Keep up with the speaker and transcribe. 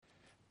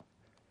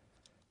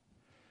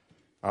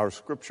Our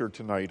scripture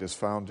tonight is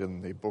found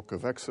in the book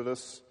of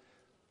Exodus.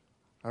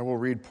 I will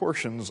read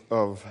portions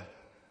of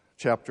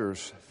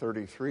chapters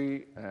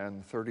 33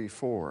 and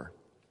 34.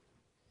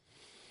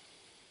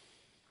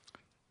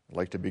 I'd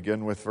like to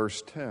begin with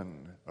verse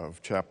 10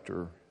 of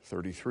chapter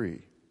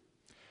 33.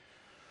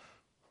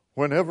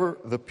 Whenever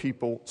the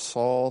people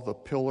saw the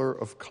pillar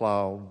of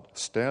cloud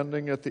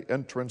standing at the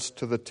entrance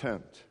to the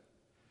tent,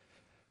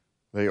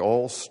 they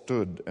all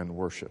stood and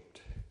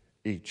worshipped,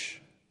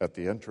 each at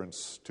the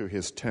entrance to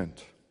his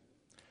tent.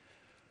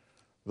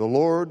 The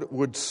Lord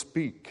would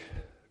speak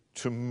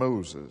to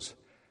Moses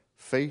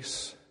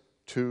face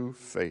to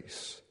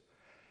face,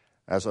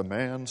 as a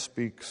man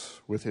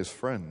speaks with his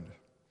friend.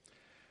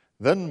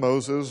 Then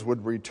Moses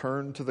would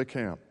return to the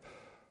camp,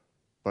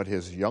 but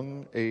his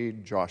young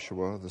aide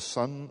Joshua, the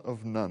son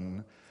of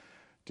Nun,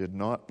 did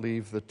not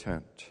leave the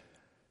tent.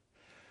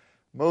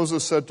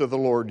 Moses said to the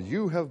Lord,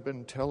 "You have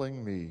been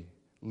telling me,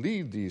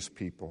 lead these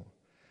people,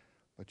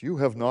 but you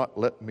have not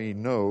let me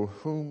know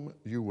whom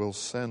you will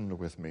send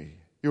with me.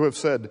 You have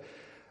said,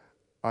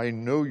 'I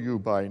know you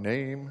by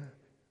name,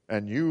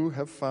 and you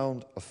have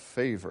found a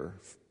favor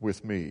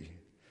with me.'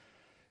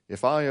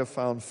 If I have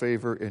found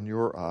favor in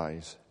your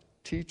eyes,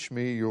 teach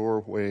me your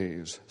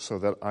ways so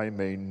that I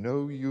may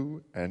know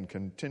you and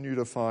continue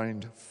to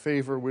find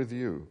favor with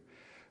you.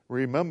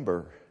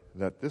 Remember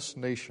that this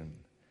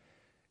nation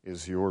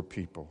is your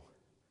people."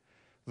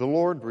 The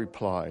Lord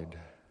replied,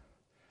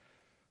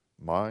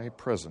 "My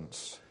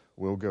presence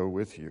will go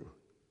with you,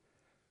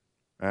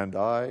 and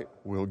I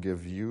will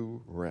give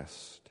you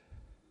rest."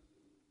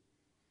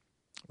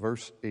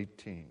 Verse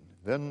 18,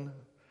 Then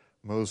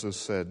Moses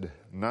said,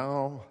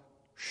 "Now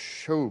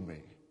show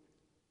me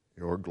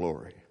your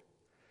glory."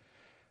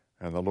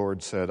 And the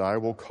Lord said, "I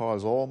will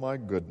cause all my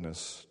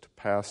goodness to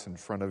pass in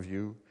front of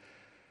you,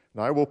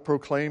 and I will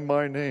proclaim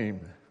my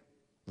name,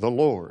 the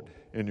Lord,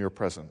 in your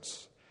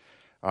presence.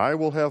 I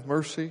will have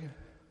mercy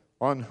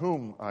on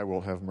whom I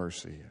will have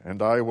mercy,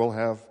 and I will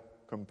have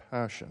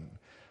compassion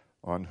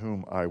on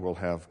whom I will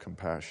have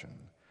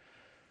compassion."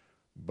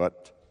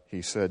 But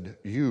he said,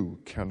 "You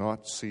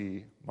cannot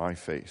see my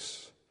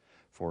face,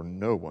 for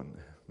no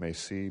one may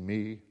see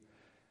me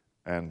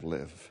and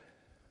live."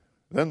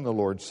 Then the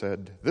Lord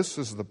said, "This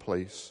is the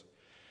place.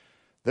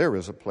 There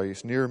is a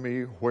place near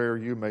me where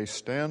you may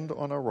stand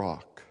on a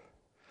rock.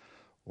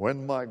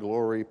 When my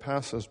glory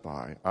passes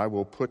by, I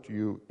will put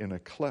you in a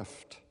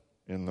cleft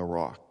in the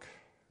rock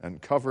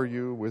and cover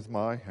you with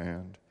my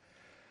hand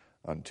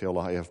until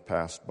I have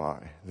passed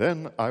by.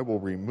 Then I will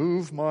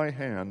remove my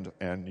hand,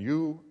 and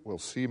you will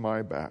see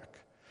my back,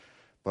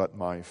 but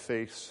my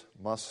face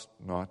must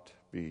not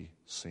be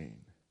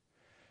seen."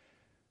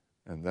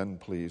 And then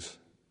please,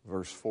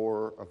 verse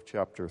 4 of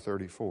chapter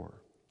 34.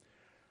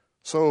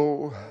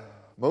 So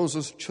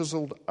Moses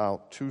chiseled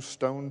out 2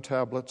 stone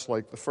tablets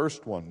like the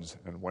first ones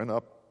and went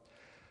up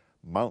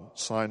Mount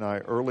Sinai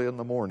early in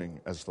the morning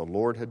as the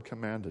Lord had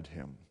commanded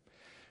him.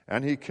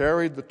 And he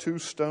carried the 2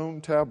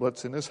 stone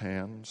tablets in his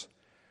hands.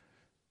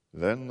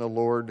 Then the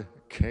Lord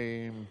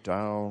came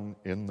down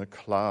in the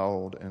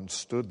cloud and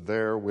stood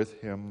there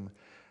with him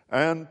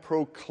and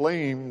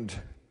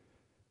proclaimed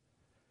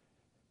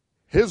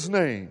his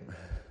name,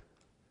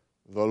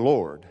 the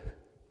Lord.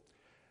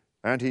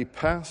 And he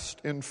passed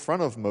in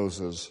front of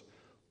Moses,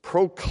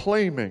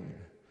 proclaiming,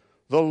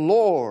 the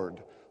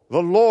Lord,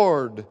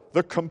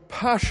 the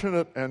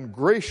compassionate and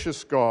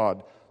gracious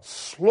God,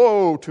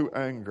 slow to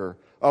anger,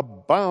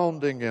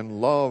 abounding in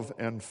love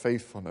and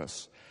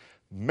faithfulness,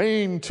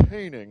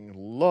 maintaining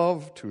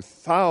love to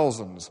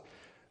thousands,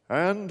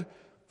 and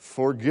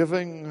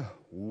forgiving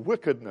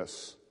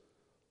wickedness,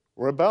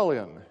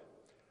 rebellion,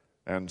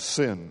 and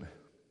sin.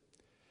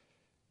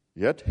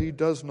 Yet he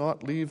does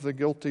not leave the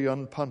guilty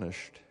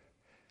unpunished.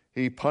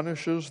 He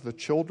punishes the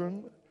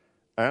children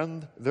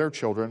and their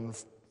children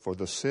for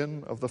the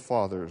sin of the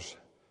fathers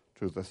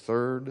to the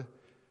 3rd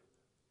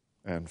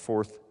and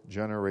 4th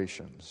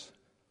generations.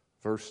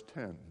 Verse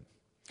 10.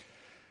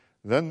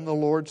 Then the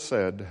Lord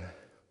said,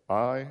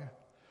 "I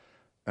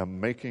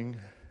am making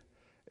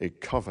a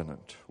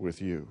covenant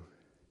with you.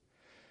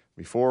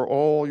 Before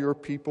all your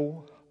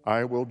people,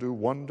 I will do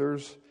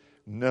wonders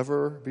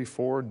never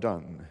before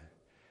done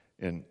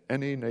in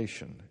any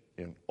nation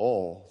in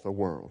all the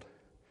world.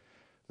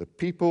 The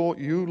people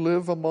you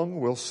live among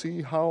will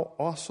see how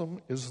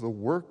awesome is the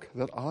work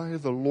that I,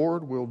 the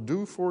Lord, will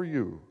do for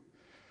you.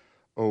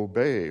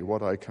 Obey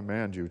what I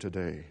command you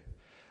today.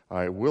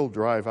 I will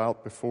drive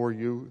out before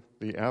you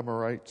the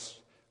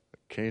Amorites, the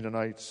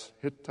Canaanites,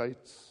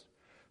 Hittites,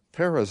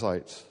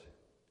 Perizzites,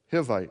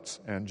 Hivites,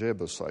 and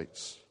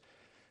Jebusites.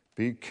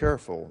 Be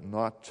careful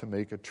not to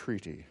make a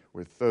treaty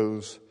with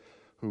those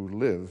who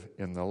live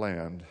in the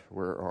land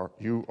where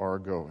you are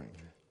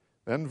going."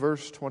 Then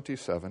verse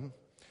 27,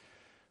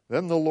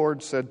 Then the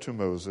Lord said to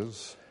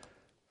Moses,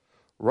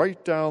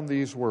 "Write down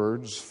these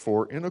words,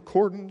 for in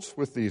accordance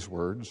with these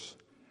words,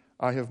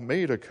 I have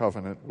made a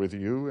covenant with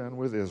you and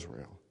with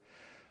Israel."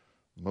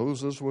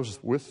 Moses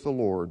was with the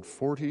Lord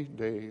 40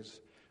 days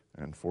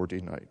and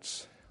 40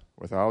 nights,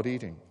 without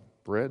eating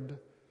bread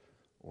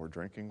or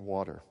drinking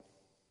water.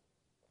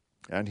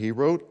 And he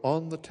wrote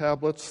on the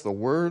tablets the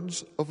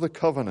words of the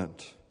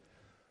covenant,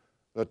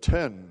 the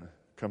 10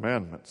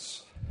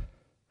 Commandments.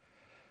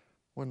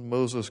 When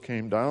Moses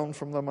came down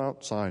from the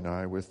Mount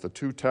Sinai with the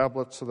 2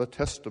 tablets of the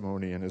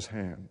testimony in his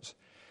hands,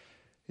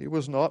 he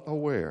was not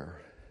aware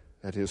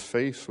that his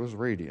face was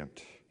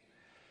radiant,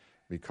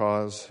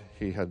 because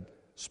he had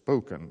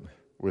spoken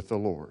with the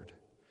Lord.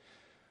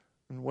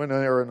 And when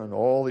Aaron and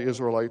all the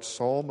Israelites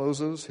saw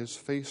Moses, his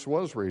face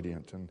was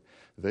radiant, and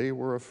they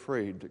were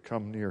afraid to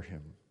come near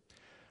him.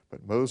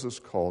 But Moses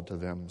called to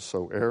them,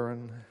 so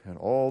Aaron and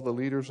all the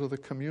leaders of the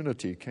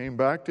community came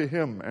back to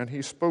him, and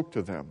he spoke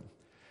to them.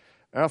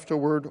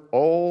 Afterward,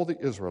 all the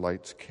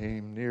Israelites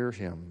came near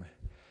him,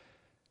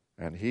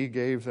 and he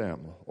gave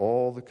them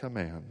all the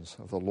commands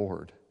of the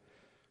Lord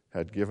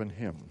had given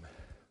him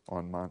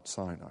on Mount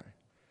Sinai.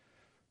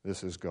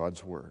 This is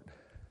God's word.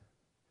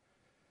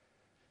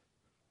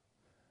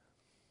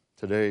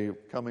 Today,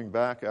 coming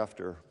back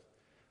after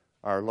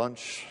our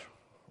lunch,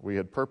 we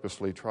had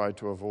purposely tried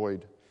to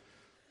avoid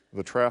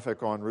the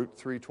traffic on Route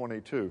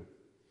 322.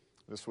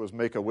 This was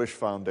Make-A-Wish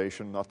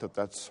Foundation, not that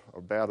that's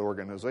a bad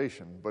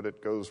organization, but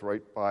it goes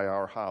right by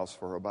our house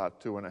for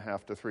about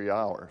 2.5 to 3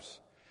 hours.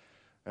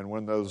 And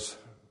when those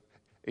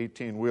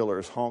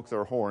 18-wheelers honk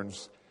their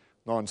horns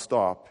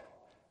nonstop,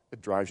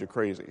 it drives you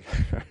crazy.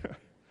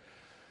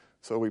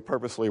 So we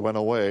purposely went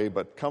away,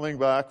 but coming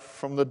back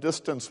from the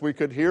distance, we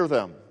could hear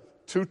them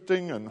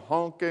tooting and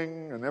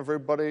honking, and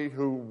everybody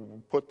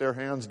who put their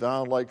hands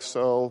down like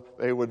so,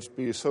 they would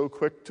be so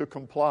quick to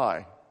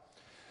comply.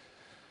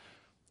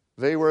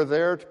 They were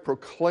there to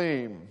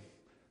proclaim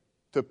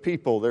to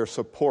people their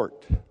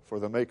support for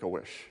the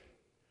Make-A-Wish.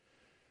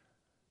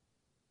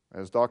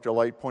 As Dr.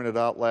 Light pointed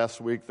out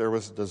last week, there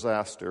was a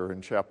disaster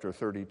in chapter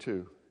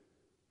 32.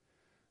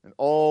 And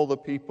all the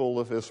people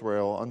of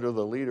Israel, under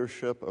the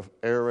leadership of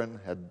Aaron,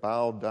 had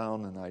bowed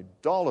down and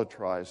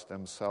idolatrized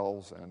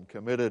themselves and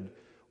committed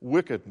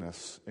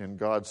wickedness in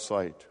God's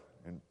sight,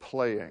 and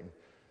playing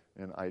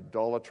in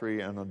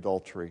idolatry and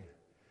adultery.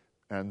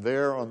 And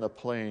there on the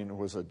plain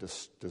was a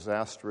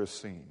disastrous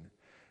scene.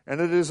 And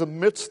it is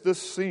amidst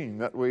this scene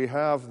that we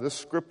have this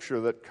scripture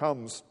that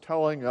comes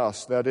telling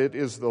us that it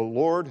is the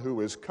Lord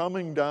who is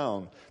coming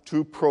down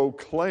to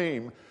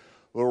proclaim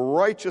the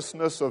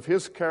righteousness of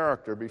his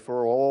character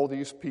before all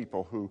these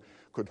people who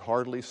could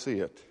hardly see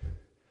it.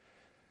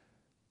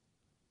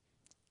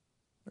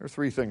 There are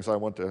 3 things I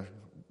want to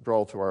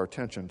draw to our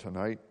attention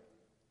tonight.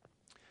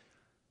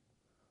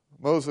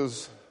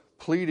 Moses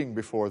pleading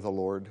before the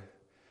Lord.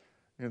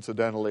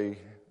 Incidentally,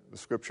 the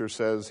scripture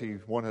says he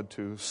wanted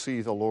to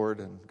see the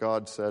Lord, and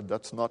God said,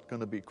 that's not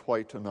going to be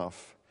quite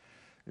enough.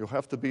 You'll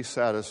have to be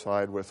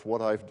satisfied with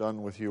what I've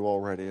done with you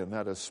already, and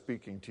that is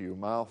speaking to you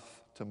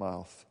mouth to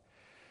mouth.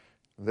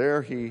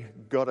 There he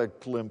got a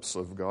glimpse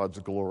of God's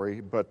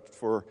glory, but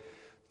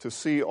to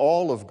see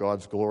all of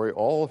God's glory,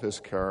 all of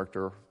his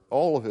character,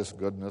 all of his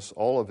goodness,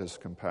 all of his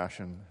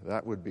compassion,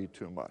 that would be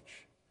too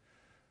much.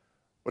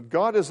 But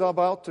God is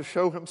about to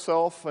show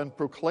himself and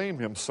proclaim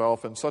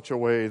himself in such a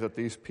way that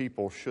these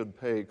people should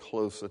pay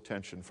close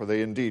attention, for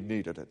they indeed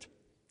needed it.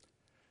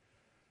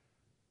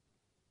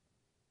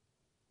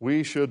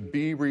 We should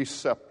be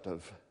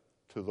receptive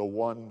to the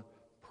one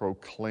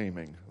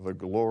proclaiming the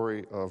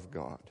glory of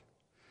God.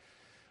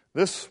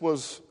 This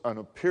was an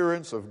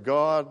appearance of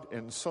God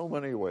in so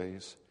many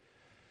ways.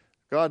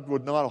 God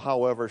would not,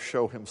 however,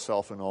 show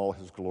himself in all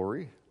his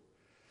glory.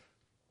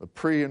 The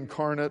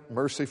pre-incarnate,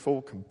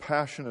 merciful,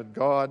 compassionate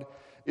God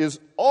is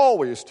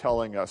always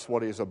telling us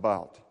what he's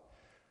about.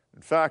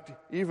 In fact,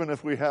 even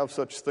if we have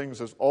such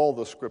things as all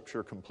the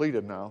Scripture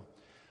completed now,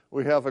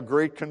 we have a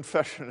great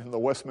confession in the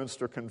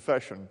Westminster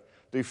Confession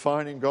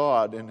defining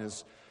God in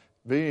his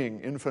being,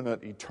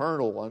 infinite,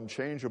 eternal,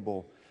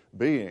 unchangeable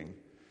being,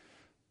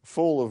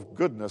 full of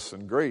goodness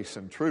and grace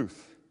and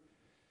truth.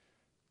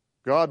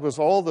 God was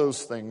all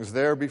those things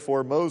there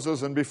before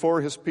Moses and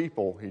before his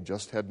people. He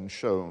just hadn't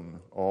shown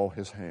all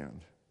his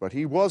hand. But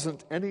he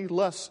wasn't any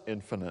less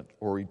infinite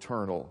or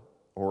eternal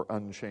or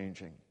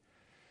unchanging.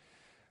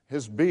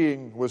 His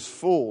being was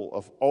full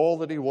of all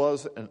that he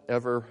was and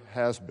ever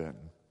has been.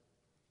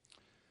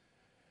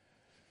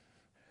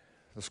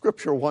 The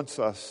Scripture wants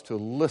us to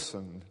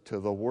listen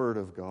to the Word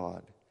of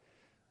God.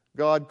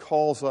 God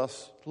calls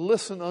us,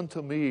 listen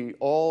unto me,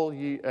 all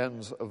ye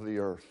ends of the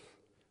earth.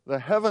 The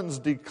heavens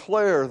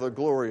declare the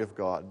glory of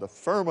God. The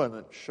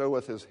firmament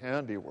showeth his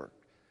handiwork.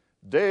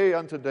 Day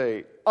unto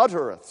day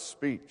uttereth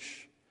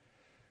speech.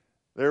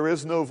 There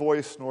is no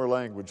voice nor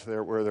language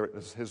there where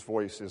his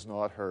voice is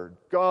not heard.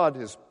 God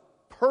is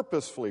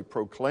purposefully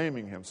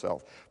proclaiming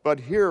himself. But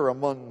here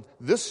among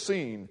this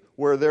scene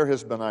where there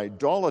has been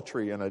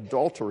idolatry and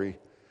adultery,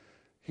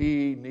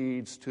 he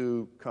needs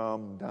to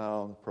come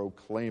down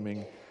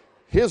proclaiming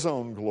his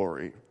own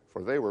glory,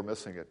 for they were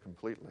missing it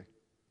completely.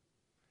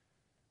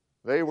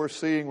 They were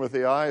seeing with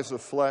the eyes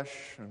of flesh,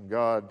 and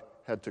God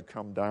had to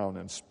come down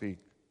and speak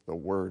the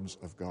words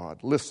of God.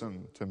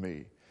 Listen to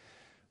me.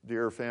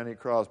 Dear Fanny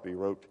Crosby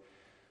wrote,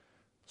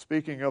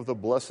 speaking of the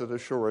blessed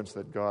assurance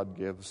that God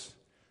gives,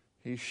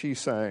 She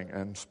sang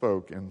and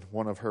spoke in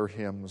one of her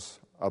hymns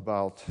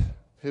about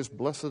his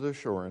blessed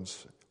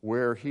assurance,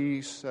 where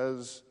he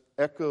says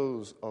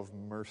echoes of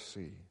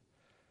mercy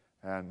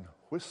and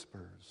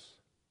whispers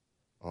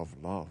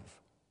of love.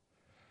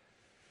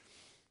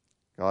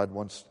 God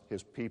wants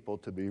his people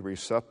to be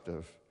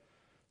receptive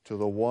to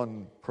the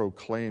one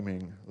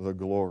proclaiming the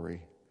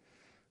glory.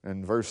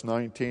 In verse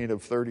 19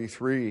 of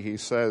 33, he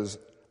says,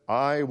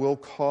 I will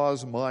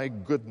cause my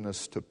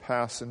goodness to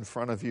pass in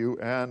front of you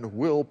and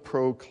will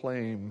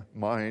proclaim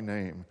my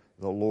name,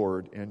 the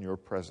Lord, in your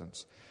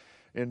presence.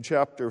 In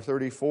chapter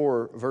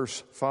 34,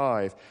 verse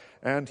 5,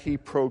 and he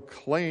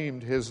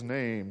proclaimed his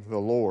name, the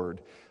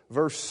Lord.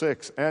 Verse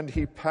 6, and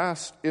he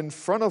passed in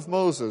front of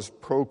Moses,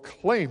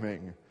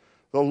 proclaiming,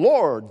 the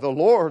Lord,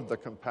 the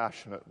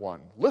compassionate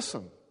one.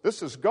 Listen,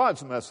 this is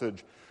God's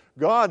message.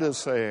 God is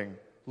saying,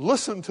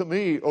 listen to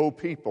me, O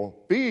people.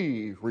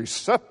 Be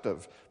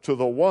receptive to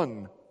the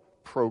one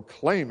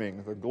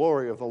proclaiming the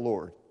glory of the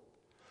Lord.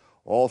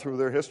 All through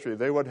their history,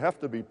 they would have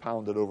to be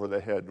pounded over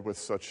the head with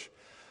such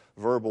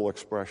verbal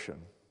expression.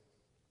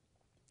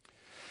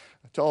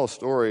 I tell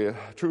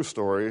a true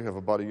story of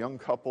about a young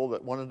couple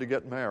that wanted to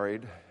get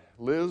married,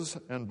 Liz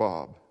and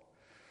Bob.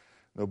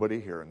 Nobody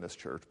here in this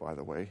church, by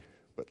the way,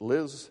 but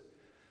Liz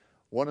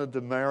wanted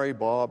to marry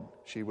Bob.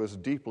 She was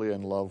deeply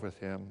in love with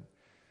him.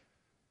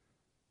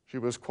 She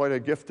was quite a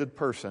gifted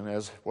person,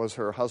 as was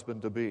her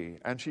husband-to-be,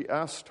 and she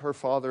asked her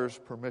father's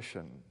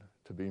permission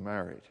to be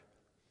married.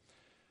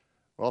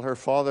 Well, her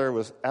father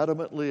was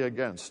adamantly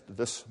against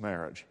this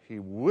marriage. He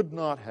would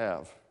not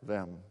have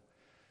them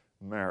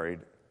married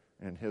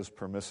in his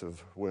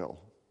permissive will.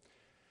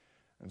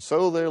 And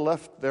so they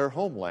left their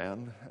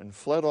homeland and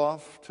fled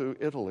off to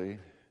Italy,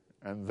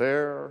 and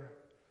there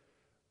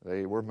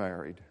they were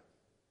married.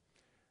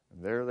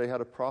 And there they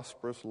had a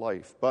prosperous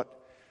life. But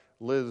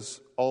Liz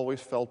always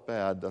felt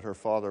bad that her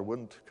father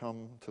wouldn't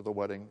come to the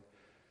wedding,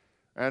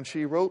 and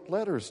she wrote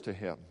letters to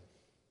him.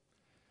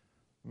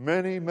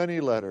 Many, many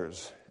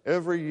letters.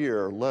 Every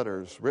year,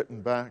 letters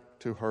written back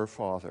to her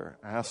father,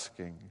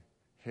 asking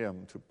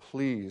him to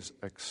please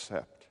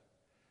accept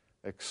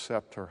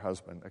her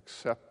husband,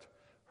 accept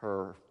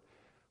her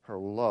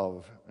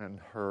love and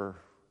her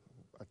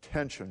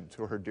attention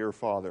to her dear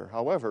father.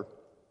 However,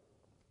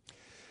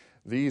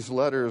 these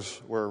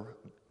letters were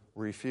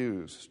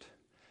refused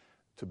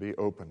to be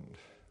opened.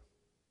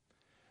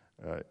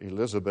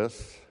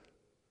 Elizabeth,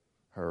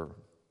 her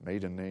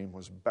maiden name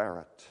was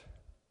Barrett,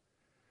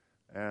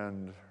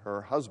 and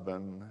her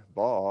husband,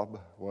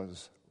 Bob,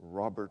 was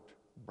Robert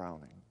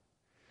Browning.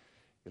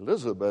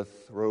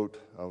 Elizabeth wrote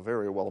a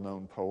very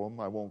well-known poem.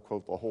 I won't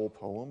quote the whole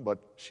poem, but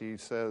she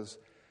says,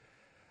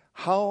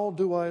 how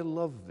do I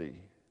love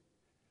thee?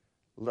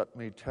 Let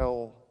me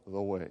tell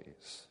the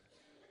ways.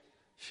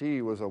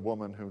 She was a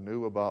woman who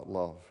knew about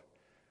love.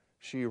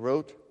 She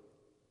wrote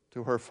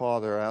to her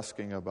father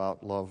asking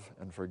about love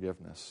and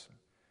forgiveness.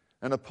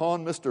 And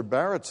upon Mr.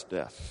 Barrett's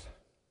death,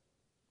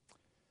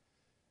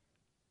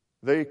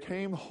 they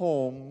came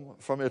home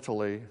from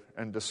Italy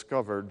and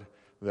discovered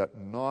that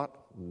not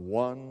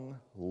one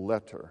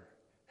letter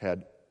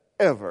had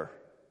ever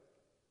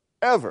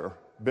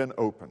been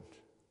opened.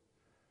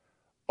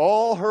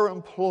 All her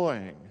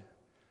imploring,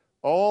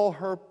 all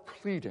her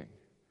pleading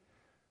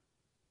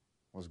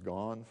was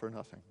gone for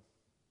nothing.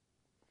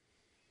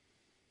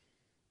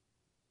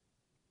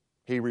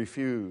 He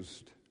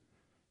refused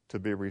to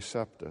be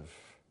receptive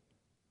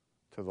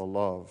to the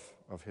love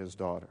of his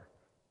daughter.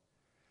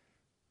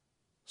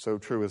 So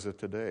true is it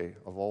today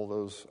of all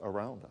those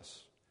around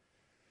us.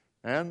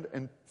 And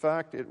in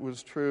fact, it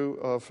was true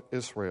of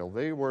Israel.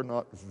 They were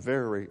not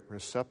very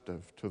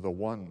receptive to the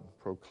one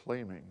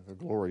proclaiming the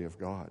glory of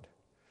God.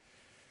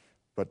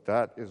 But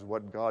that is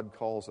what God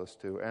calls us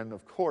to. And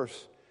of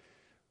course,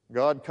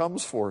 God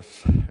comes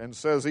forth and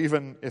says,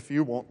 even if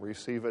you won't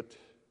receive it,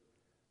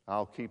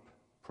 I'll keep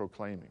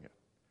proclaiming it.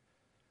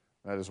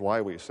 That is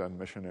why we send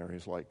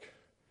missionaries like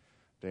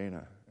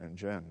Dana and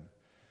Jen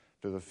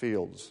to the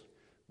fields.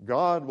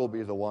 God will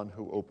be the one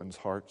who opens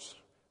hearts,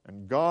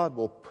 and God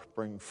will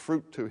bring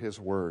fruit to his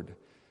word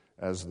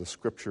as the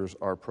scriptures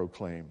are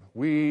proclaimed.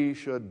 We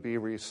should be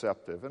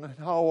receptive. And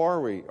how are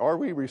we? Are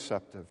we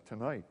receptive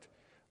tonight?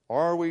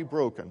 Are we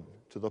broken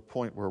to the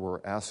point where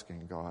we're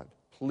asking God,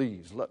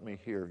 please let me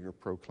hear your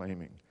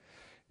proclaiming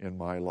in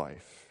my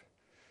life?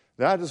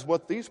 That is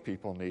what these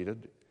people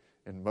needed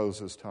in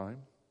Moses' time.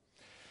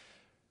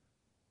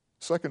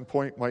 Second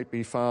point might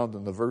be found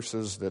in the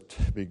verses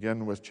that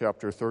begin with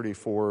chapter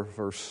 34,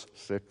 verse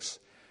 6.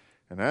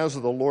 And as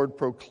the Lord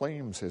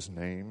proclaims his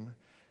name,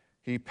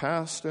 he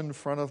passed in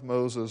front of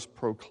Moses,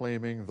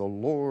 proclaiming, the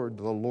Lord,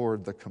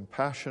 the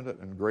compassionate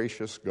and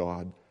gracious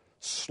God,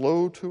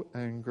 slow to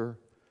anger,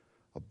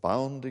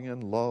 abounding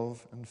in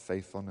love and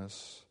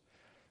faithfulness,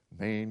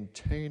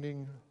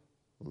 maintaining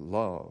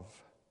love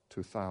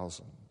to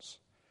thousands.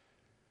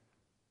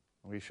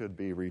 We should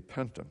be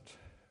repentant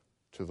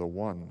to the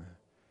one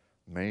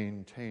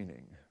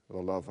maintaining the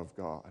love of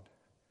God.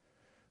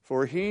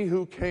 For he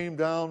who came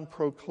down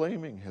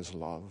proclaiming his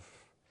love,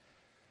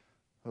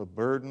 the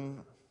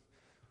burden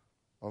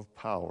of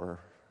power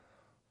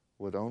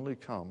would only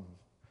come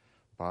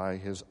by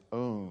his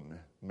own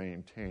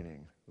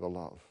maintaining the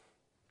love.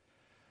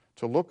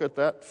 To look at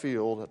that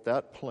field, at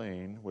that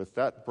plain, with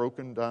that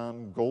broken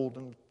down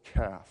golden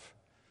calf,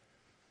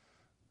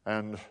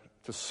 and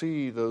to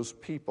see those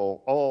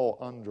people all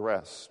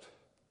undressed,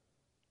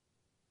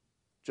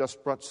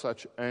 just brought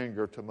such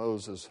anger to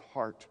Moses'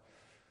 heart.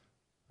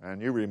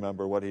 And you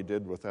remember what he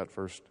did with that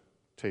first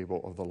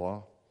table of the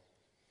law.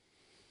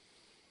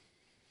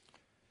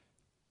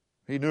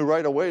 He knew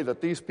right away that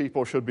these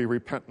people should be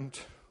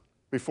repentant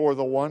before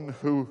the one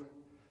who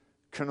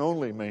can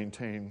only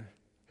maintain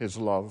his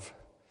love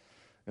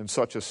in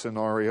such a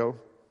scenario.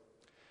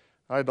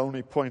 I'd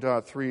only point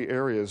out 3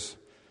 areas,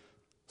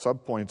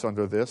 subpoints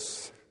under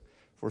this,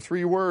 for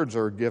 3 words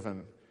are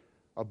given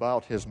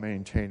about his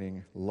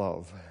maintaining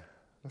love.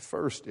 The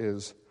first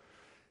is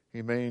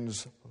he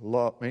maintains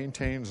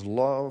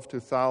love to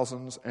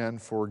thousands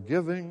and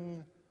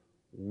forgiving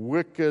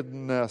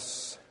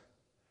wickedness.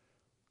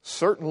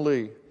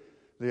 Certainly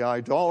the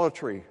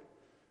idolatry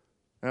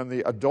and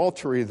the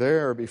adultery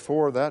there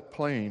before that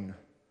plain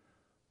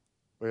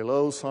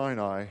below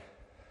Sinai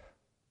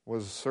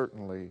was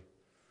certainly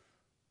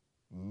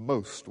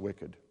most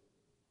wicked.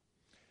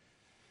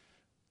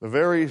 The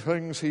very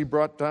things he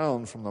brought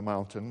down from the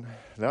mountain,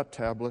 that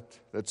tablet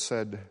that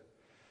said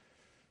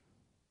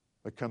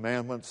the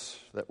commandments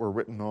that were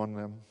written on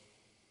them,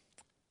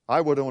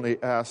 I would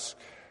only ask,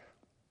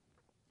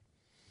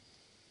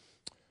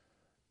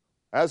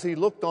 as he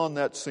looked on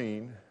that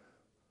scene,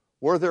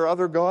 were there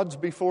other gods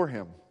before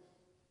him?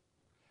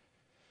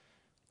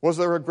 Was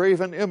there a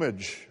graven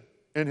image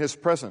in his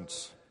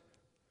presence?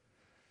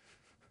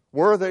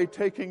 Were they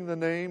taking the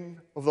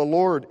name of the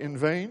Lord in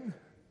vain?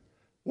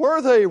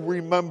 Were they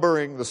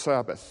remembering the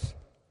Sabbath?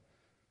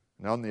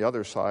 And on the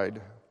other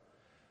side,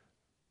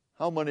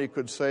 how many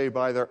could say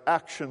by their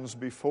actions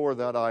before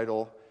that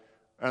idol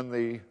and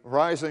the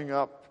rising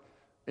up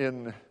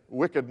in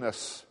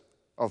wickedness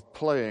of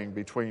playing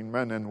between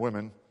men and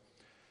women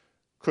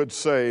could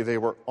say they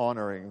were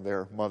honoring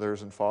their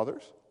mothers and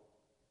fathers?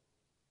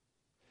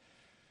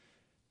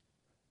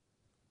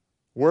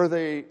 Were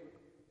they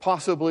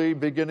possibly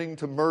beginning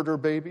to murder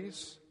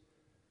babies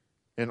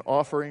in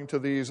offering to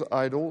these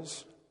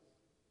idols?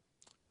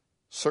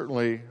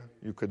 Certainly,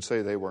 you could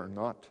say they were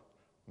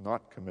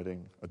not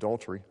committing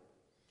adultery.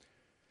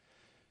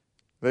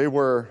 They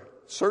were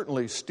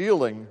certainly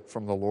stealing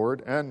from the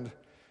Lord, and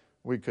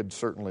we could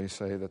certainly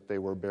say that they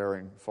were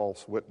bearing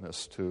false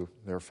witness to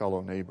their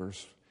fellow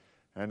neighbors.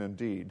 And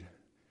indeed,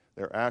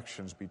 their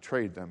actions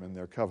betrayed them in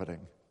their coveting.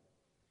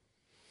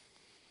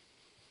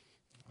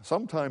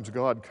 Sometimes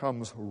God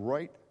comes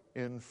right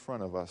in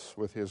front of us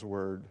with his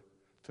word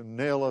to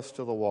nail us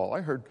to the wall.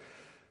 I heard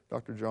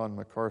Dr. John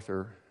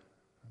MacArthur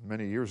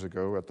many years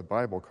ago at the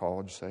Bible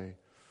College say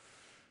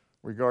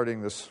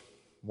regarding this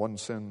one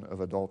sin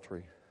of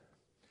adultery.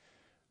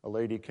 A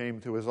lady came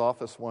to his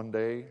office one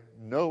day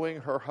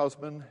knowing her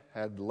husband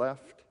had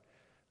left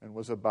and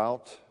was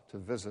about to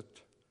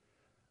visit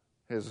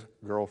his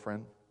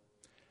girlfriend.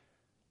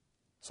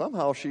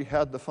 Somehow she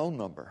had the phone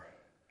number.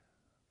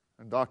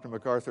 And Dr.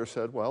 MacArthur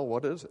said, well,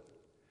 what is it?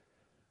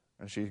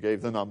 And she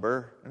gave the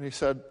number, and he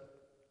said,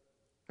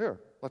 here,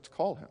 let's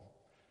call him.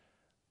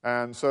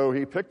 And so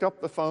he picked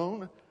up the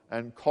phone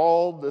and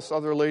called this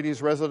other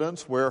lady's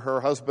residence where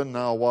her husband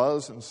now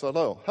was and said,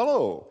 oh,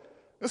 hello,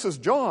 this is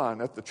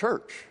John at the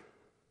church.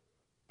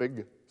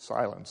 Big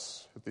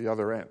silence at the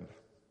other end.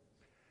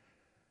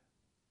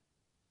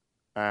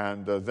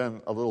 And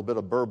then a little bit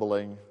of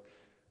burbling,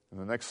 and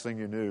the next thing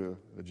you knew,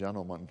 the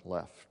gentleman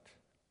left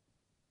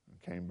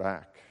and came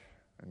back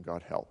and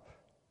got help.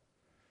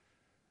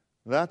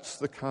 That's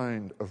the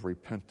kind of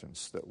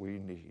repentance that we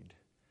need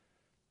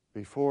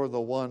before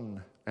the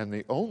one and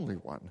the only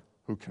one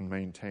who can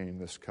maintain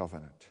this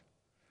covenant.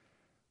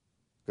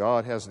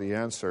 God has the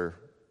answer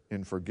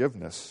in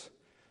forgiveness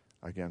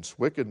against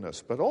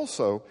wickedness, but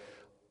also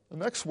the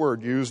next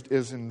word used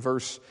is in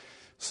verse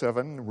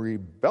 7,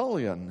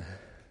 rebellion.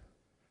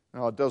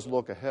 Now it does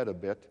look ahead a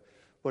bit,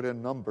 but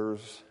in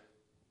Numbers,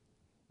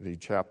 the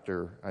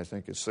chapter, I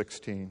think, is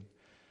 16,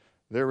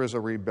 there is a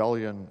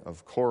rebellion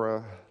of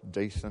Korah,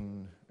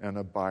 Dathan, and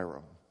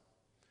Abiram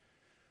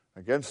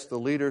against the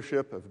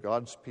leadership of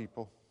God's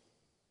people,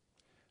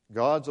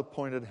 God's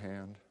appointed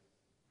hand,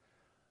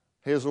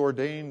 his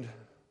ordained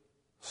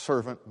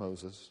servant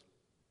Moses.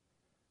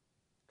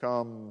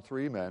 Come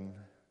 3 men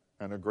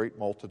and a great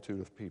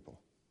multitude of people.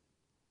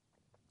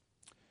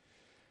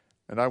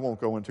 And I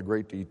won't go into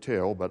great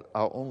detail, but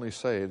I'll only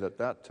say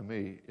that to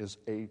me is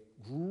a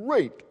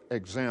great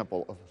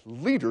example of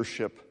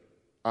leadership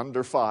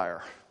under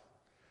fire.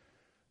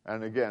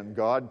 And again,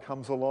 God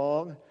comes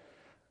along,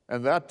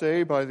 and that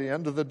day, by the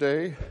end of the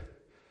day,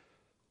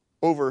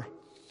 over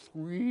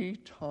 3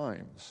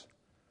 times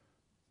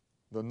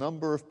the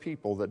number of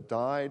people that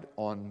died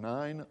on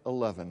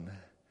 9/11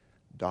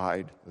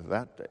 died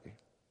that day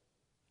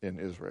in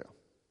Israel.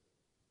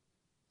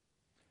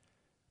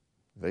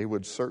 They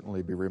would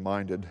certainly be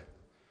reminded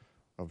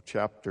of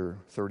chapter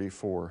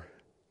 34,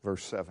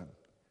 verse 7.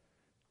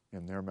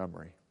 in their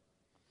memory.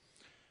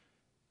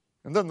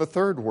 And then the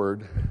third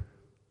word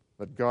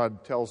that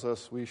God tells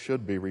us we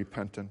should be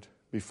repentant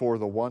before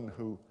the one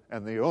who,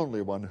 and the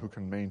only one who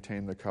can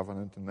maintain the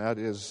covenant, and that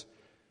is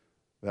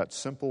that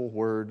simple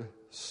word,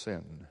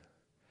 sin.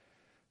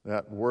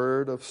 That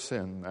word of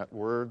sin, that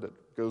word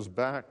that goes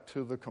back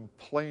to the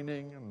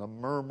complaining and the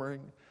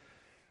murmuring.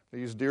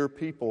 These dear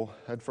people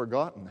had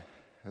forgotten,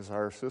 as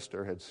our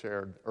sister had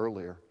shared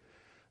earlier,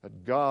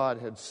 that God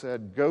had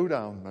said, "Go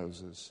down,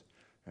 Moses,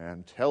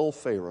 and tell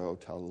Pharaoh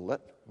to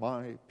let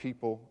my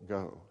people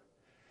go."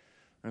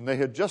 And they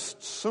had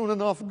just soon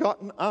enough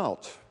gotten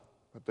out,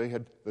 but they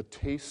had the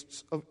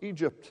tastes of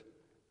Egypt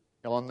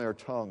on their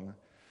tongue.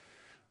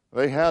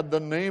 They had the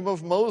name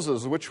of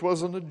Moses, which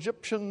was an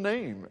Egyptian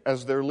name,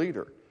 as their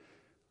leader.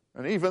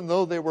 And even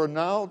though they were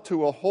now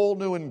to a whole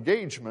new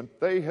engagement,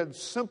 they had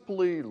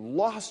simply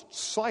lost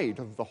sight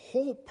of the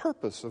whole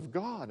purpose of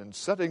God in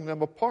setting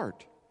them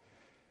apart.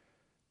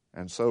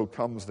 And so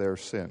comes their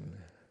sin.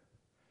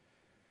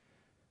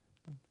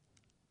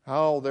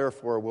 How,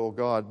 therefore, will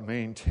God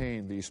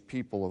maintain these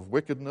people of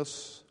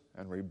wickedness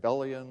and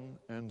rebellion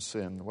and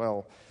sin?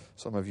 Well,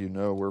 some of you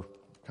know we're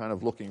kind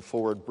of looking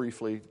forward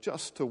briefly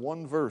just to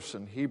one verse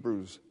in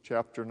Hebrews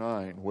chapter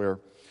 9, where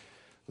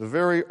the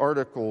very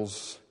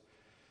articles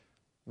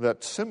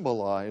that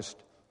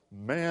symbolized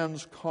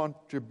man's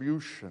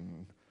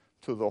contribution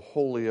to the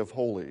Holy of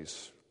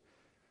Holies.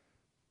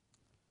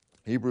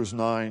 Hebrews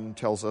 9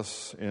 tells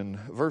us in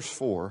verse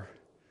 4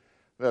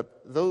 that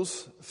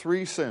those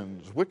three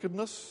sins,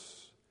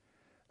 wickedness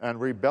and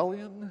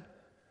rebellion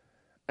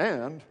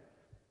and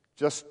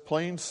just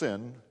plain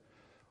sin,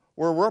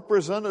 were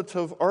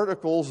representative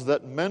articles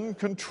that men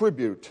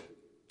contribute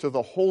to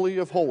the Holy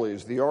of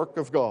Holies, the Ark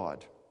of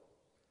God.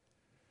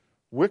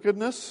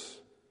 Wickedness,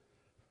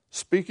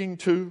 speaking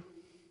to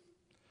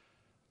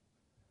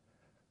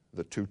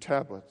the two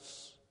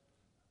tablets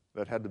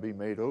that had to be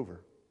made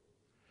over.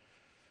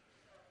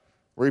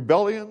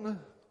 Rebellion,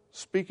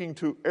 speaking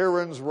to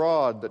Aaron's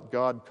rod that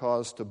God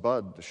caused to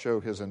bud to show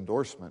his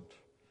endorsement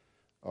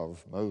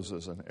of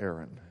Moses and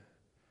Aaron.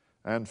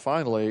 And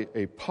finally,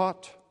 a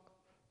pot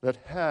that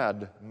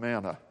had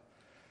manna.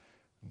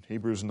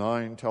 Hebrews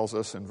 9 tells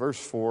us in verse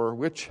 4,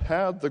 which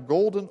had the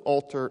golden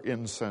altar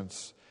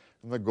incense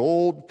and the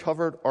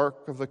gold-covered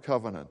ark of the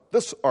covenant.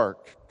 This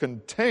ark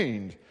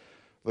contained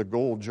the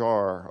gold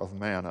jar of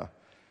manna,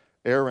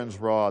 Aaron's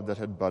rod that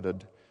had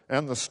budded,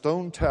 and the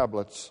stone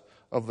tablets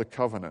of the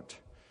covenant.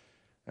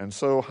 And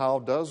so how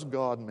does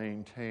God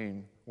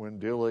maintain when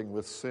dealing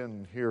with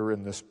sin here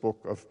in this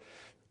book of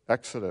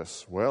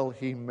Exodus? Well,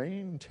 he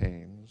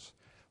maintains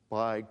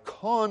by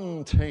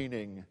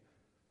containing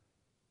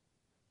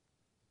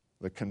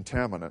the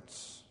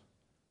contaminants.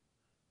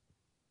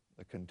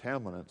 The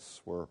contaminants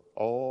were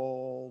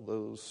all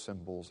those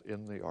symbols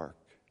in the ark.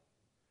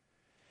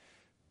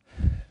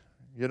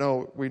 You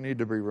know, we need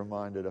to be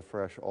reminded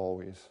afresh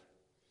always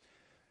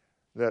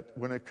that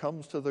when it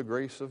comes to the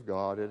grace of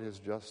God, it is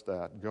just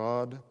that.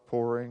 God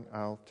pouring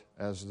out,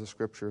 as the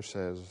Scripture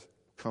says,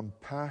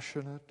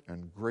 compassionate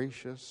and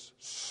gracious,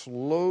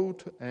 slow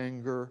to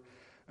anger,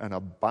 and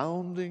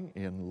abounding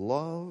in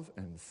love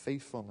and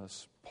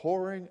faithfulness,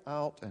 pouring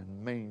out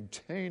and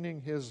maintaining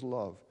his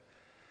love.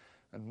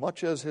 And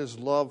much as his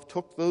love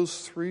took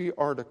those three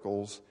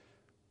articles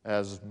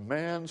as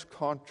man's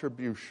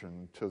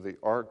contribution to the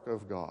ark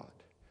of God,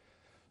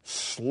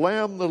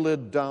 slammed the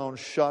lid down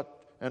shut,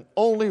 and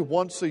only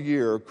once a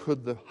year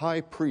could the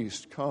high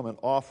priest come and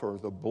offer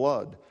the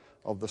blood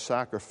of the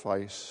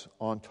sacrifice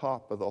on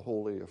top of the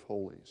Holy of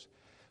Holies.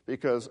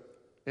 Because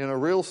in a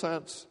real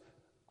sense,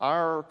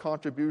 our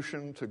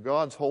contribution to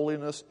God's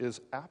holiness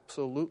is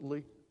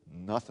absolutely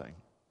nothing.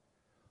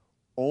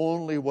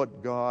 Only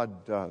what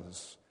God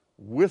does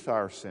with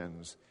our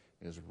sins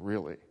is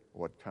really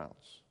what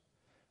counts.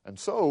 And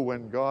so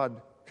when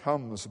God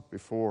comes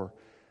before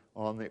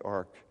on the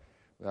ark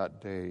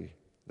that day,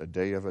 the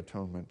Day of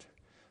Atonement,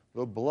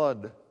 the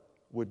blood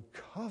would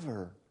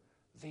cover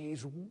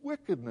these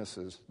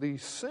wickednesses,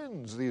 these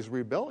sins, these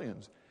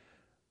rebellions.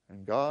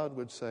 And God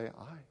would say,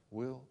 I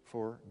will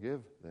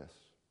forgive this.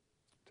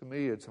 To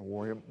me, it's a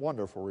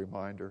wonderful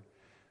reminder,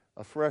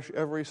 afresh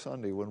every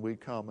Sunday when we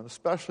come, and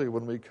especially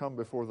when we come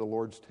before the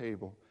Lord's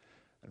table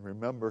and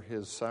remember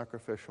his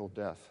sacrificial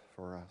death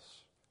for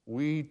us.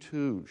 We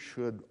too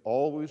should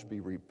always be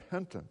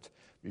repentant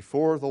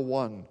before the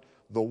one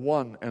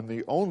and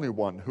the only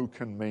one who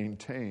can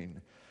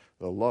maintain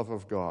the love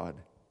of God,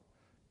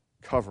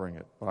 covering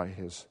it by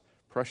his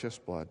precious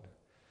blood.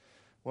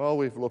 Well,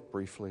 we've looked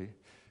briefly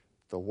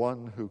at the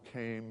one who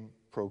came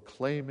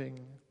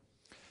proclaiming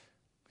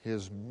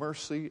his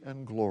mercy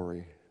and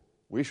glory.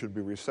 We should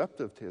be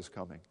receptive to his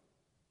coming.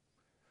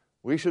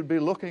 We should be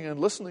looking and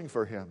listening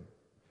for him.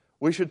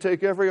 We should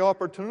take every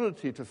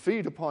opportunity to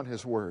feed upon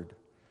his word.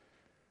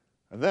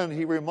 And then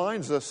he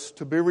reminds us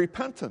to be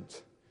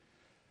repentant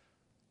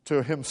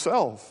to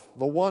himself,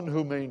 the one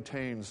who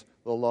maintains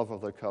the love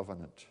of the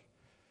covenant.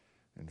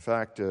 In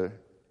fact,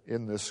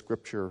 in this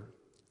scripture,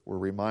 we're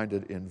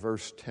reminded in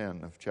verse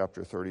 10 of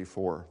chapter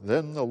 34,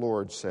 then the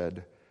Lord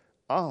said,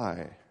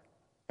 I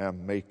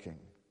am making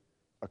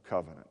a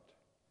covenant.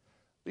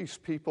 These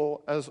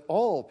people, as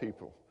all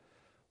people,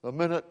 the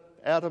minute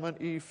Adam and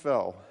Eve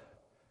fell,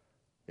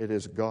 it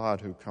is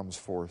God who comes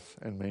forth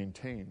and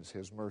maintains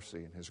his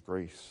mercy and his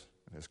grace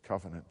and his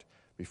covenant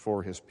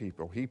before his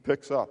people. He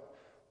picks up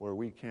where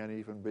we can't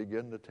even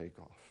begin to take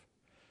off.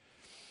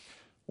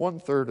 One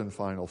third and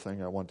final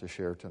thing I want to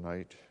share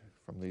tonight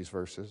from these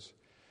verses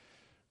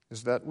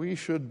is that we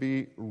should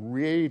be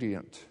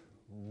radiant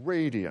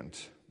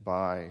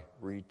by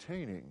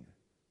retaining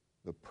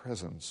the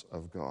presence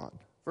of God.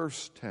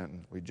 Verse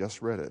 10, we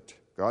just read it.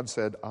 God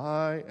said,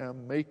 I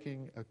am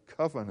making a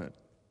covenant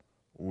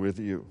with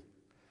you.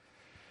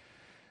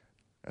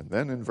 And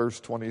then in verse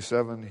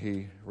 27,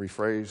 he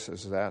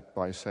rephrases that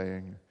by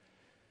saying,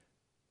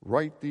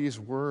 write these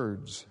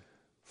words,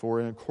 for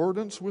in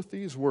accordance with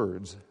these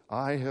words,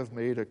 I have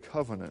made a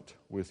covenant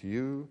with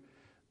you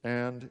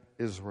and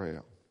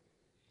Israel.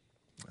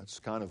 That's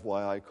kind of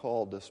why I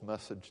called this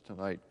message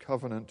tonight,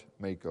 Covenant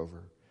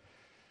Makeover.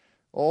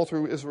 All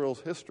through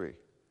Israel's history,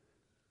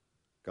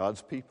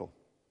 God's people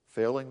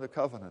failing the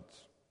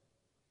covenants,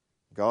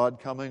 God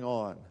coming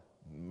on,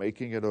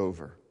 making it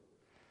over.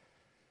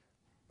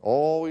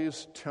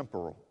 Always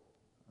temporal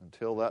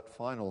until that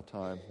final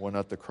time when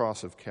at the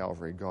cross of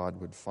Calvary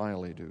God would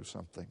finally do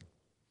something.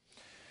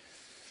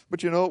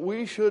 But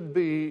we should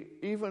be,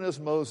 even as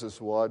Moses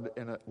was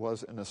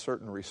in a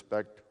certain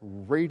respect,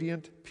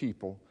 radiant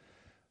people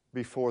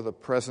before the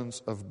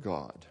presence of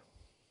God.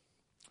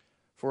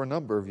 For a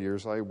number of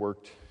years I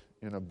worked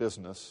in a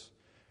business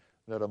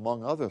that,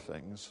 among other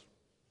things,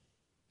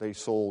 they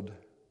sold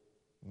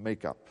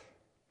makeup.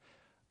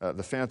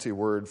 The fancy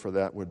word for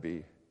that would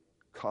be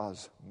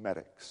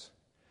cosmetics.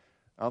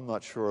 I'm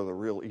not sure of the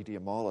real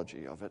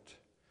etymology of it,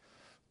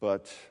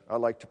 but I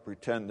like to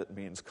pretend it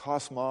means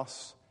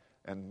cosmos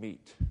and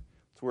meet.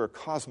 It's where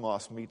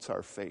cosmos meets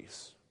our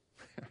face.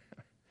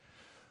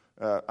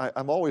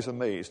 I'm always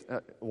amazed.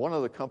 One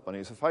of the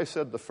companies, if I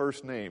said the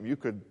first name, you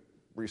could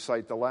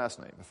recite the last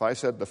name. If I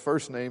said the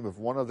first name of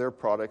one of their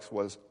products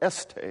was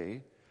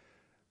Estee,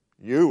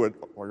 you would,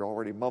 or you're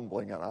already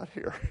mumbling it out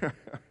here.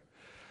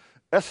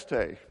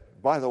 Estee.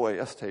 By the way,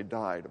 Estee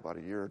died about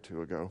a year or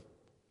two ago.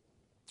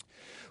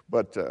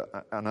 But,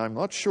 and I'm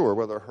not sure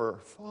whether her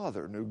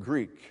father knew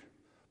Greek,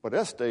 but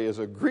Estee is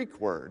a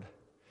Greek word.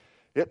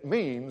 It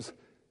means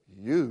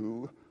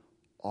you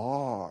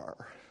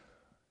are.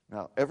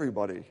 Now, every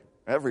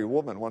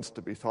woman wants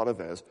to be thought of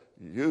as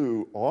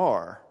you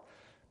are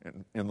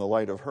in the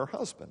light of her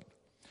husband.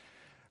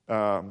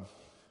 The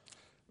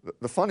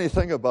funny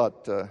thing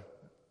about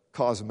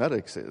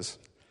cosmetics is,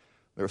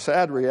 their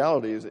sad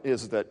reality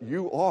is that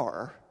you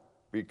are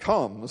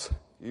becomes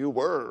you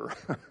were.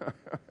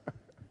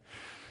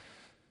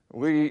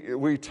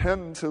 We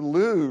tend to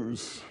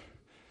lose.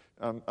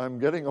 I'm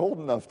getting old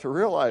enough to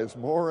realize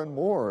more and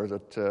more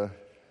that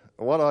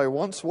what I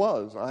once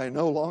was, I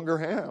no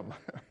longer am.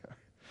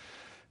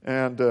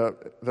 And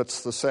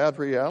that's the sad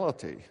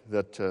reality,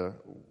 that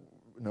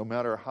no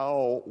matter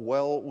how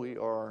well we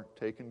are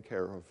taken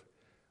care of,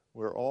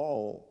 we're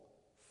all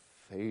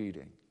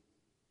fading.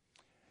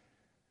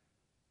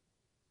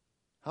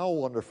 How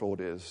wonderful it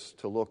is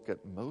to look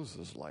at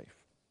Moses' life.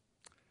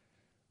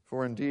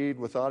 For indeed,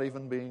 without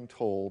even being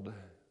told,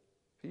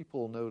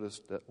 people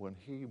noticed that when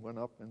he went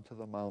up into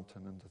the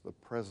mountain, into the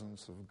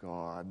presence of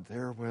God,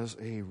 there was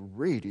a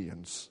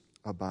radiance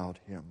about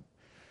him.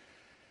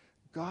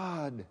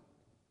 God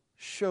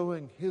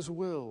showing his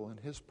will and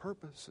his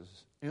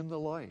purposes in the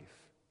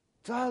life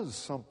does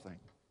something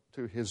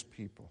to his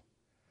people.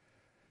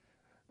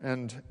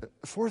 And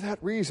for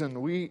that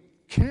reason, we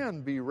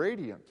can be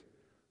radiant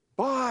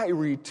by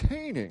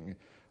retaining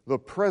the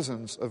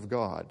presence of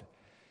God.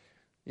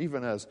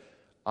 Even as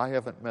I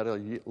haven't met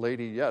a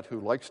lady yet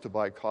who likes to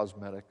buy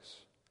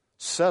cosmetics,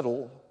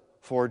 settle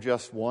for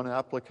just one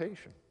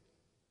application.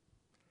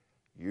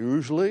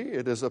 Usually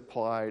it is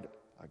applied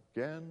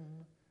again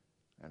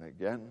and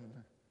again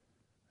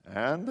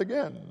and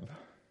again.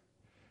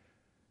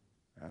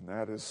 And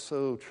that is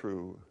so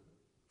true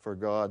for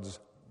God's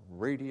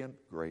radiant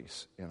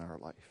grace in our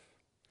life.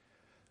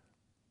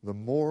 The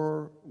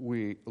more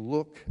we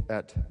look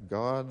at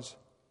God's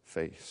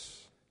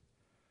face,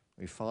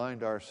 we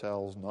find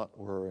ourselves not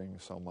worrying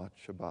so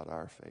much about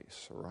our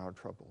face or our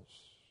troubles.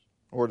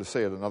 Or to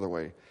say it another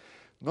way,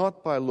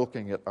 not by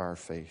looking at our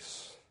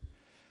face,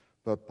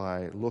 but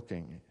by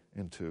looking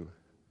into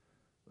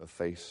the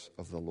face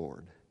of the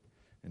Lord.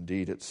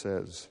 Indeed, it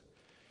says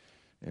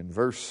in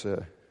verse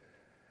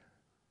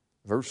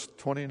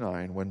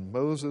 29, when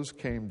Moses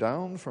came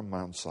down from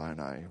Mount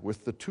Sinai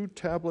with the 2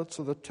 tablets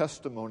of the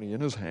testimony in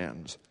his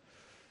hands,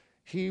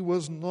 he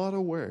was not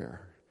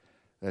aware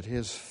that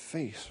his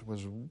face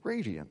was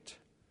radiant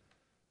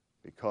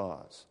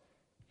because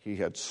he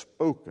had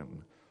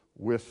spoken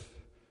with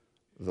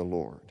the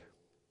Lord.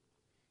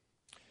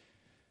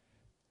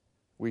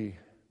 We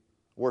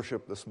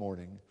worship this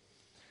morning,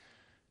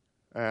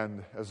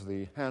 and as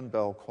the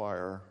handbell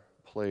choir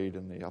played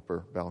in the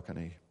upper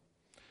balcony,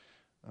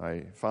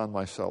 I found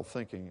myself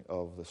thinking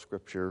of the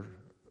scripture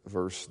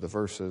the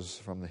verses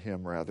from the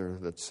hymn, rather,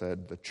 that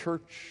said, "The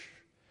church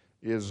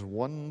is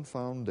one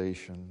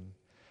foundation,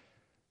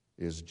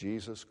 is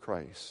Jesus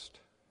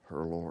Christ,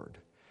 her Lord.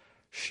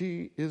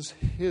 She is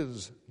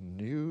his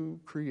new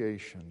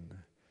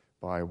creation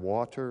by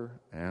water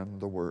and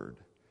the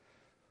word.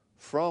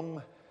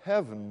 From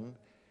heaven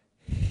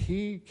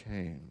he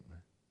came.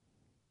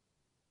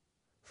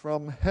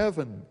 From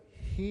heaven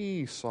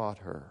he sought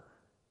her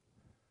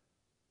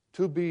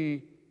to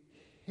be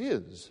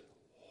his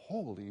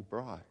holy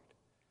bride."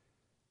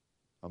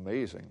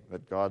 Amazing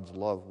that God's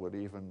love would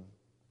even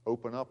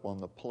open up on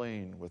the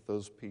plain with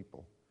those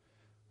people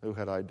who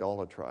had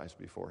idolatrized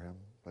before him.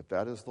 But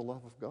that is the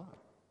love of God.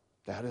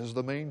 That is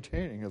the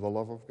maintaining of the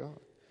love of God.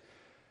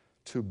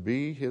 To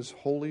be his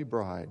holy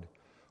bride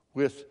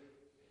with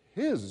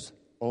his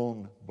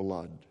own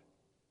blood.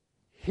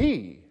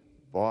 He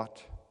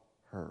bought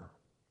her.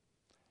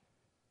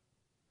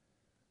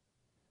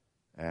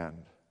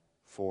 And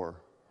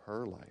for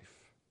her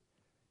life,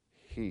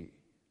 he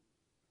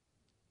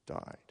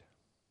died.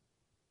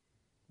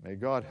 May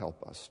God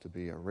help us to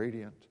be a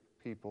radiant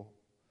people,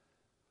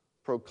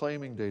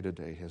 proclaiming day to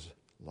day his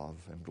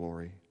love and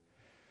glory.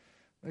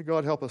 May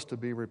God help us to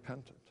be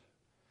repentant,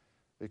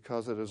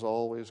 because it is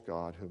always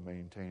God who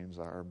maintains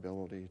our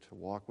ability to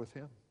walk with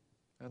him.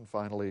 And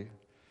finally,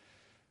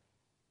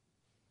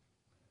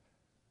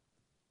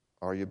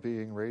 are you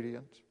being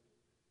radiant?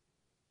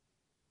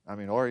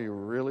 Are you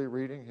really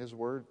reading his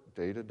word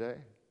day to day?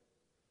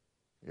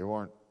 You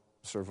aren't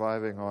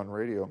surviving on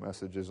radio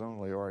messages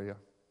only, are you?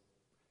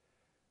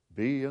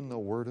 Be in the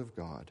Word of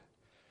God.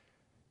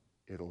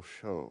 It'll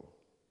show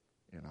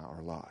in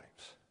our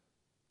lives.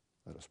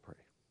 Let us pray.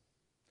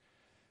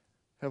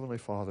 Heavenly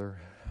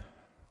Father,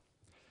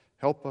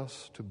 help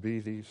us to be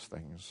these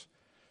things,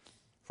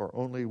 for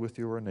only with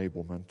your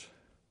enablement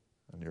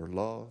and your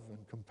love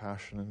and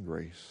compassion and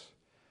grace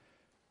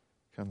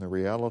can the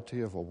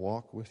reality of a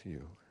walk with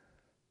you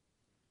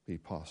be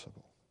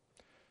possible.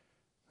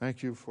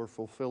 Thank you for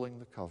fulfilling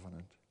the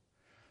covenant.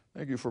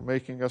 Thank you for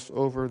making us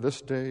over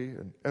this day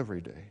and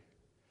every day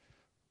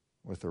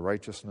with the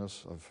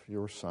righteousness of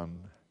your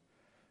Son,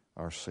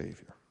 our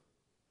Savior,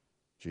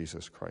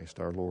 Jesus Christ,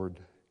 our Lord,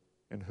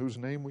 in whose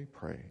name we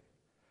pray.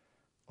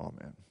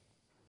 Amen.